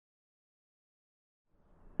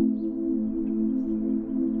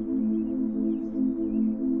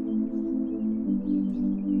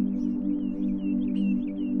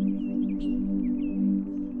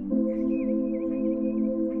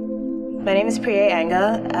My name is Priya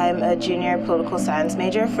Anga. I'm a junior political science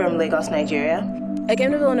major from Lagos, Nigeria. I came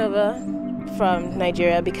to Villanova from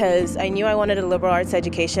Nigeria because I knew I wanted a liberal arts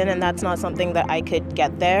education, and that's not something that I could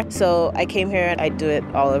get there. So I came here and I'd do it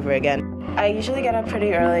all over again. I usually get up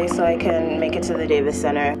pretty early so I can make it to the Davis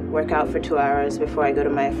Center, work out for 2 hours before I go to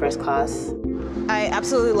my first class. I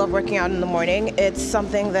absolutely love working out in the morning. It's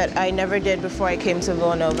something that I never did before I came to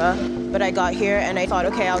Villanova, but I got here and I thought,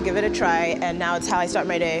 okay, I'll give it a try, and now it's how I start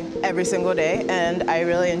my day every single day, and I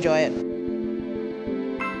really enjoy it.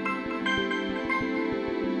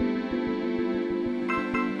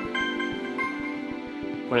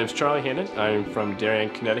 My name is Charlie Hannon. I'm from Darien,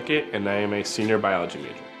 Connecticut, and I am a senior biology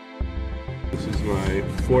major. This is my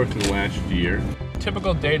 4th and last year.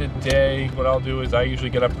 Typical day-to-day, what I'll do is I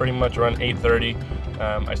usually get up pretty much around 8:30.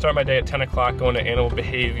 I start my day at 10 o'clock going to animal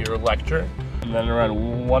behavior lecture. And then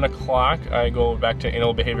around 1 o'clock, I go back to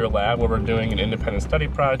animal behavior lab where we're doing an independent study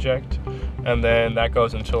project. And then that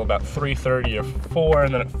goes until about 3:30 or 4,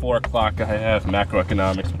 and then at 4 o'clock I have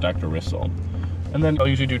macroeconomics with Dr. Rissell. And then I'll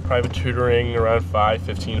usually do private tutoring around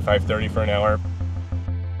 5:15, 5:30 for an hour.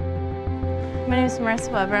 My name is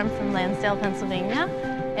Marissa Weber. I'm from Lansdale, Pennsylvania,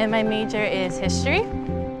 and my major is history.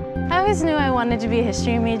 I always knew I wanted to be a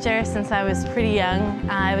history major since I was pretty young.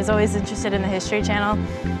 I was always interested in the History Channel,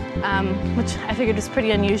 which I figured was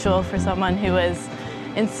pretty unusual for someone who was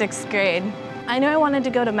in 6th grade. I knew I wanted to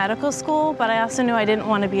go to medical school, but I also knew I didn't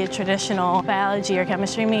want to be a traditional biology or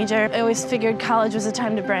chemistry major. I always figured college was a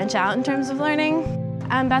time to branch out in terms of learning.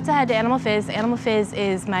 I'm about to head to Animal Phys. Animal Phys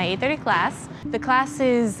is my 8:30 class. The class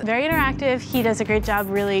is very interactive. He does a great job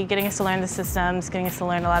really getting us to learn the systems, getting us to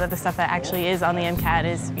learn a lot of the stuff that actually is on the MCAT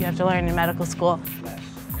is you have to learn in medical school.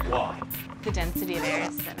 Why? The density of air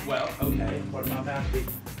is thinner. Well, okay. What about that? The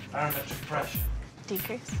barometric pressure?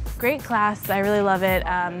 Decrease. Great class. I really love it.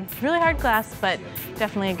 Really hard class, but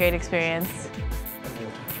definitely a great experience.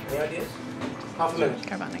 Any ideas? Half a minute.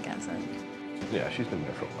 Carbonic acid. Yeah, she's been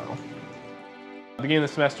there for a while. At the beginning of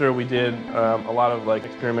the semester, we did a lot of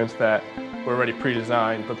experiments that were already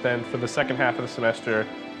pre-designed, but then for the second half of the semester,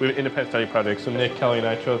 we have an independent study project. So Nick, Kelly, and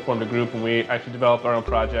I formed a group, and we actually developed our own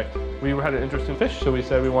project. We had an interest in fish, so we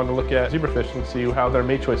said we wanted to look at zebrafish and see how their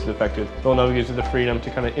mate choice is affected. Villanova gives you the freedom to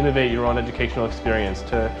kind of innovate your own educational experience,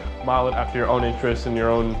 to model it after your own interests and your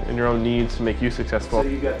own needs to make you successful. So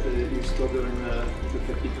you're still doing the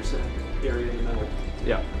 50% area in the middle.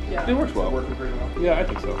 Yeah. It works well. Working pretty well. Yeah, I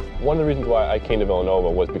think so. One of the reasons why I came to Villanova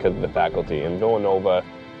was because of the faculty, and Villanova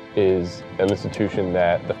is an institution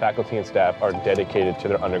that the faculty and staff are dedicated to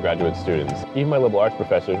their undergraduate students. Even my liberal arts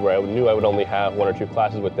professors, where I knew I would only have 1 or 2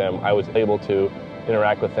 classes with them, I was able to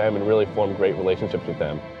interact with them and really form great relationships with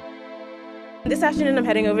them. This afternoon I'm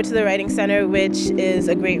heading over to the Writing Center, which is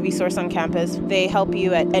a great resource on campus. They help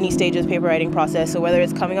you at any stage of the paper writing process, so whether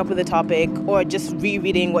it's coming up with a topic or just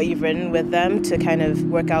rereading what you've written with them to kind of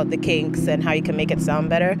work out the kinks and how you can make it sound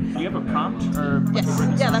better. Do you have a prompt? Or yes.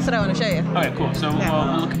 Yeah, that's what I want to show you. Okay, cool. So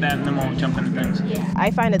we'll look at that and then we'll jump into things.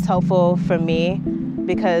 I find it's helpful for me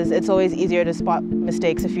because it's always easier to spot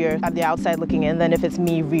mistakes if you're at the outside looking in than if it's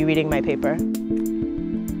me rereading my paper.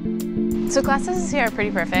 So classes here are pretty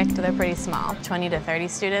perfect. They're pretty small, 20 to 30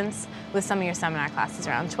 students, with some of your seminar classes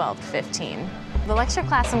around 12 to 15. The lecture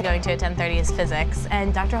class I'm going to at 10:30 is physics,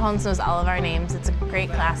 and Dr. Holmes knows all of our names. It's a great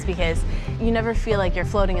class because you never feel like you're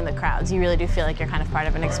floating in the crowds. You really do feel like you're kind of part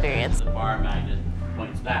of an experience. The bar magnet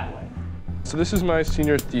points that way. So this is my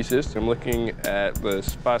senior thesis. I'm looking at the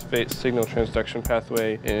phosphate signal transduction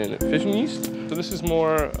pathway in fission yeast. So this is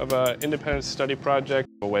more of an independent study project,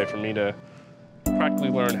 a way for me to practically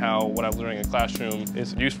learn how what I'm learning in a classroom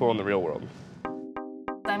is useful in the real world.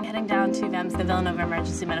 I'm heading down to VEMS, the Villanova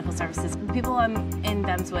Emergency Medical Services. The people I'm in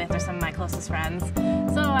VEMS with are some of my closest friends.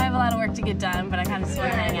 So I have a lot of work to get done, but I kind of just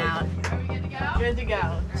want to hang out. Are we good to go? Good to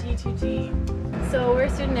go. G2G. So we're a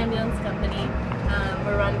student ambulance company.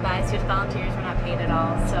 We're run by student volunteers. We're not paid at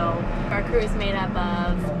all. So our crew is made up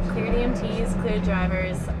of cleared EMTs, cleared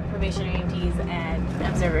drivers, probationary EMTs, and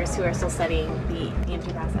observers who are still studying the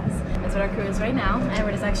EMT process. That's what our crew is right now, and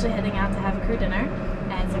we're just actually heading out to have a crew dinner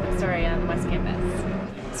at Second Story on the West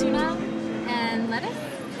Campus. Tuna and lettuce.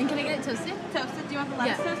 And can I get it toasted? Toasted. Do you want the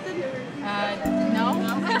lettuce toasted?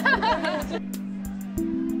 No.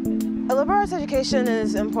 A liberal arts education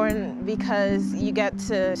is important because you get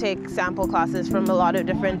to take sample classes from a lot of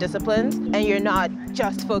different disciplines, and you're not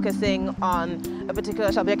just focusing on a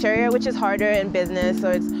particular subject area, which is harder in business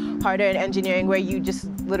or it's harder in engineering, where you just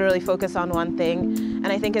literally focus on one thing. And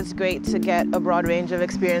I think it's great to get a broad range of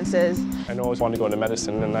experiences. I know I always wanted to go into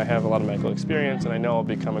medicine, and I have a lot of medical experience, and I know I'll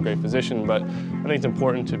become a great physician, but I think it's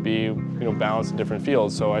important to be balanced in different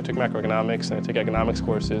fields. So I took macroeconomics, and I took economics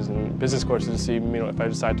courses and business courses to see if I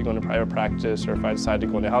decide to go into private practice or if I decide to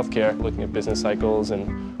go into healthcare. Looking at business cycles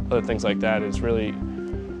and other things like that is really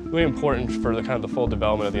important for the full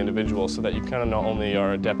development of the individual, so that you not only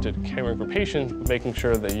are adept at caring for patients, but making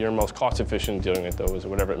sure that you're most cost efficient dealing with those, or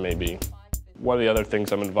whatever it may be. One of the other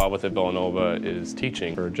things I'm involved with at Villanova is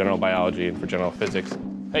teaching for general biology and for general physics.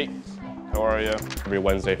 Hey, how are you? Every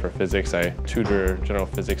Wednesday for physics, I tutor general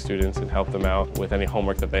physics students and help them out with any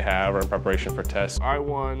homework that they have or in preparation for tests.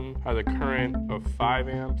 I1 has a current of 5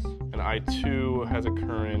 amps, and I2 has a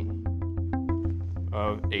current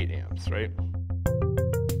of 8 amps, right?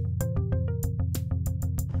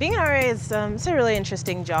 Being an RA is it's a really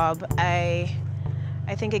interesting job.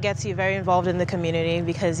 I think it gets you very involved in the community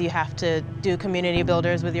because you have to do community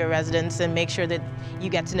builders with your residents and make sure that you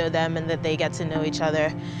get to know them and that they get to know each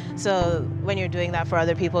other. So when you're doing that for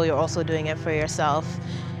other people, you're also doing it for yourself.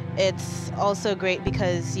 It's also great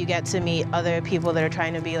because you get to meet other people that are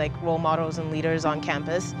trying to be like role models and leaders on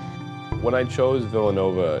campus. When I chose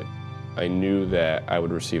Villanova, I knew that I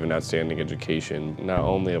would receive an outstanding education. Not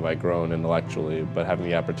only have I grown intellectually, but having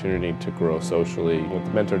the opportunity to grow socially. With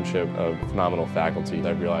the mentorship of phenomenal faculty,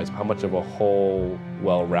 I've realized how much of a whole,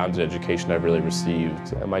 well-rounded education I've really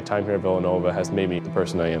received. And my time here at Villanova has made me the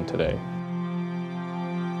person I am today.